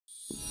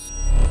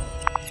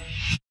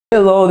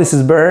Hello, this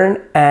is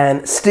Bern,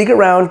 and stick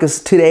around because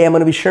today I'm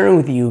going to be sharing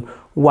with you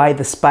why,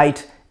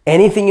 despite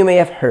anything you may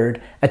have heard,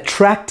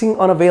 attracting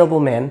unavailable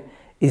men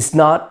is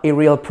not a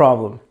real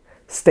problem.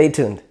 Stay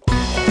tuned.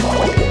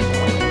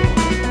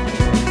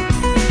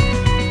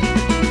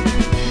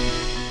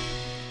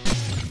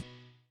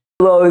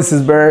 Hello, this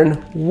is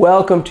Bern.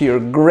 Welcome to your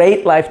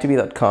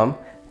greatlifetobe.com.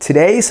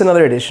 Today is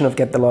another edition of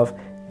Get the Love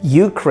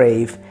You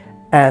Crave,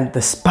 and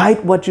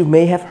despite what you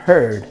may have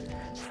heard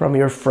from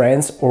your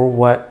friends or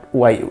what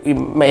you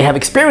may have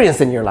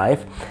experienced in your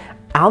life,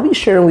 I'll be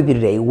sharing with you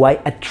today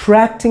why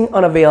attracting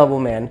unavailable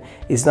men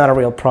is not a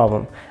real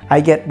problem.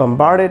 I get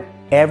bombarded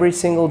every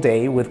single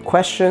day with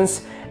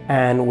questions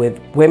and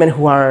with women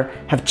who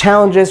have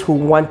challenges, who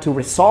want to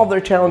resolve their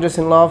challenges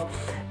in love.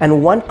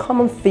 And one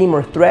common theme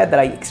or thread that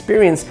I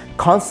experience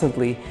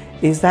constantly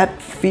is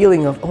that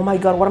feeling of, oh my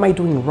God, what am I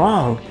doing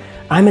wrong?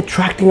 I'm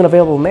attracting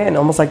unavailable men,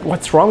 almost like,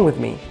 what's wrong with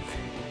me?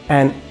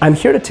 And I'm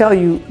here to tell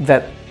you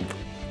that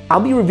I'll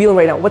be revealing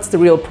right now what's the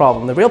real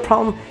problem. The real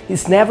problem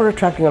is never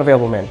attracting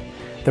unavailable men.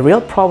 The real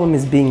problem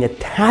is being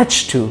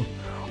attached to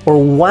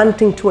or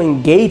wanting to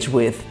engage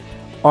with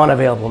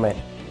unavailable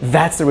men.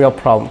 That's the real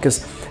problem,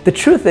 because the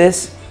truth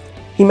is,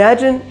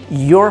 imagine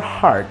your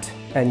heart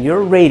and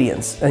your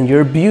radiance and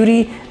your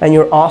beauty and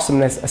your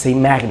awesomeness as a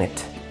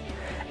magnet.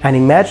 And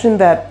imagine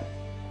that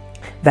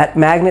that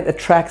magnet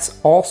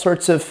attracts all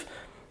sorts of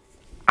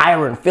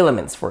iron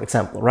filaments, for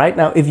example, right?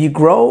 Now, if you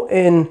grow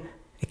in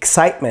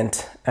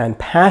excitement and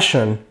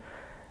passion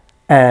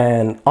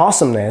and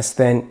awesomeness,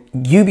 then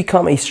you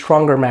become a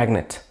stronger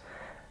magnet.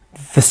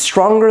 The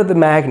stronger the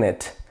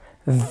magnet,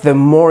 the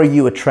more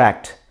you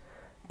attract.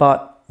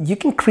 But you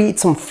can create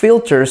some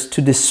filters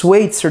to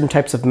dissuade certain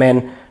types of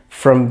men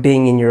from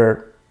being in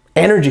your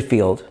energy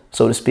field,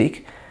 so to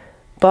speak.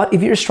 But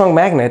if you're a strong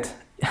magnet,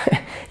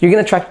 you're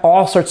going to attract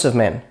all sorts of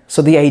men.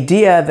 So the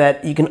idea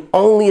that you can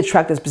only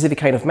attract a specific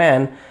kind of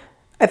man,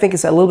 I think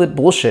is a little bit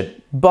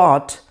bullshit.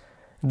 But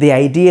the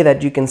idea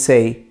that you can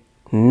say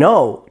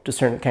no to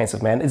certain kinds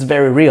of men is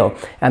very real.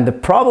 And the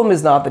problem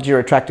is not that you're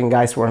attracting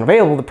guys who are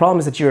unavailable. The problem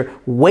is that you're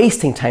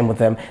wasting time with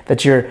them,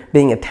 that you're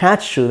being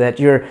attached to, that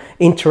you're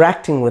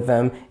interacting with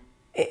them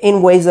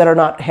in ways that are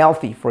not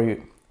healthy for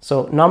you.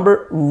 So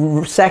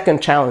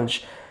second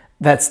challenge,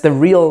 that's the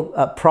real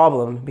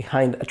problem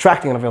behind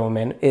attracting unavailable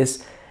men,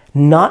 is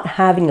not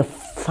having a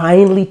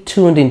finely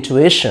tuned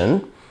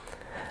intuition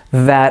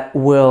that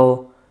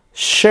will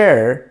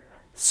share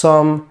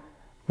some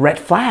red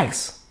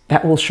flags,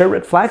 that will share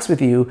red flags with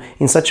you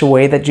in such a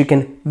way that you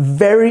can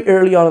very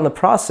early on in the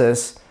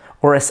process,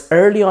 or as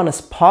early on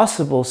as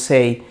possible,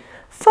 say,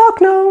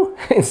 fuck no,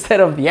 instead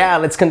of, yeah,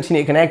 let's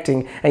continue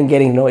connecting and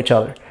getting to know each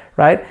other,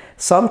 right?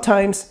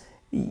 Sometimes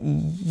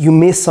you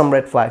miss some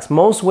red flags.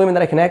 Most women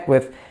that I connect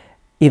with,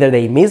 either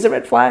they miss the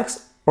red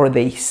flags or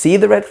they see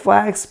the red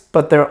flags,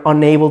 but they're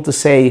unable to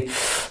say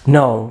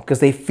no, because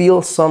they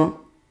feel some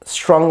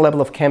strong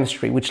level of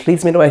chemistry, which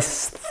leads me to my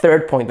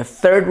third point. The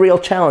third real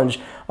challenge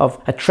of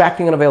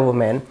attracting unavailable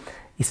men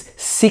is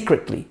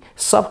secretly,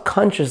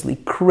 subconsciously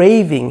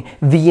craving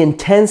the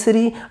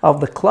intensity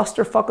of the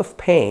clusterfuck of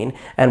pain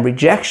and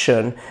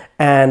rejection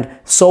and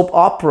soap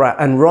opera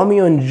and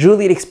Romeo and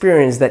Juliet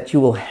experience that you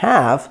will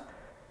have,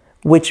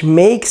 which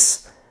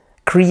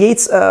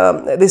creates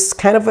this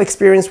kind of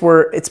experience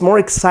where it's more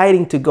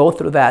exciting to go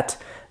through that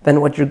than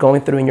what you're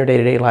going through in your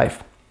day-to-day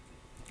life.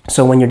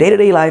 So when your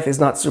day-to-day life is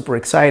not super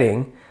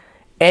exciting,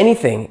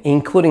 anything,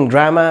 including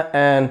drama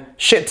and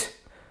shit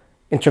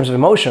in terms of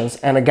emotions,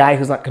 and a guy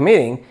who's not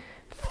committing,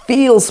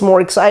 feels more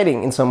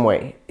exciting in some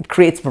way. It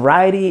creates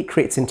variety, it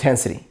creates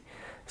intensity.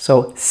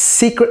 So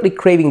secretly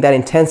craving that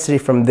intensity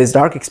from this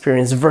dark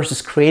experience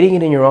versus creating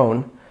it in your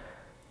own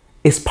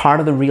is part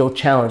of the real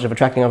challenge of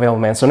attracting unavailable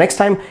men. So next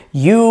time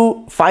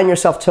you find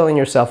yourself telling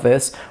yourself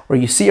this, or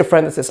you see a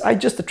friend that says, I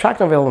just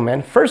attract unavailable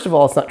men, first of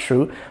all, it's not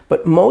true,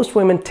 but most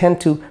women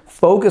tend to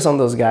focus on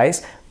those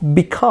guys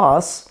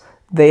because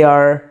they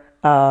are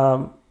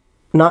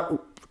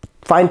not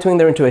fine-tuning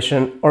their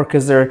intuition, or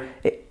because they're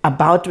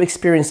about to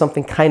experience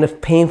something kind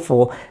of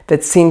painful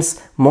that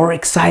seems more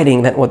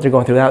exciting than what they're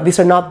going through. Now, these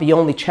are not the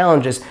only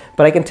challenges,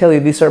 but I can tell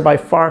you these are by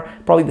far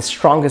probably the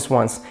strongest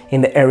ones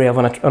in the area of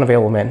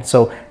unavailable men.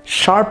 So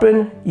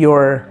sharpen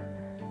your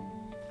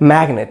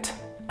magnet,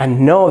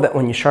 and know that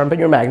when you sharpen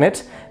your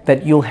magnet,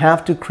 that you'll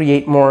have to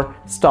create more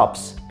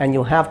stops and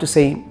you'll have to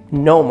say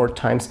no more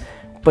times,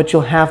 but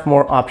you'll have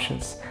more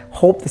options.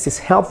 Hope this is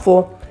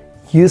helpful,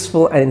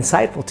 useful, and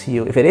insightful to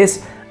you. If it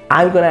is,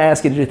 I'm going to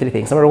ask you to do 3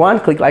 things. Number 1,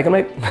 click like on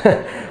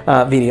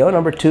my video.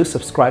 Number 2,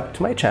 subscribe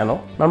to my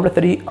channel. Number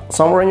 3,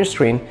 somewhere on your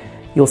screen,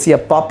 you'll see a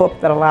pop-up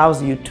that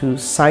allows you to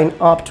sign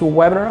up to a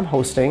webinar I'm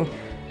hosting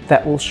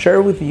that will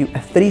share with you a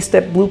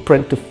 3-step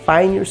blueprint to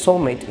find your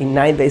soulmate in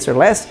 9 days or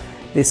less.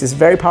 This is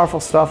very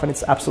powerful stuff, and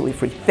it's absolutely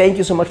free. Thank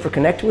you so much for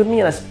connecting with me,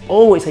 and as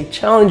always, I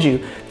challenge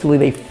you to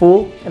live a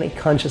full and a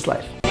conscious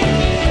life.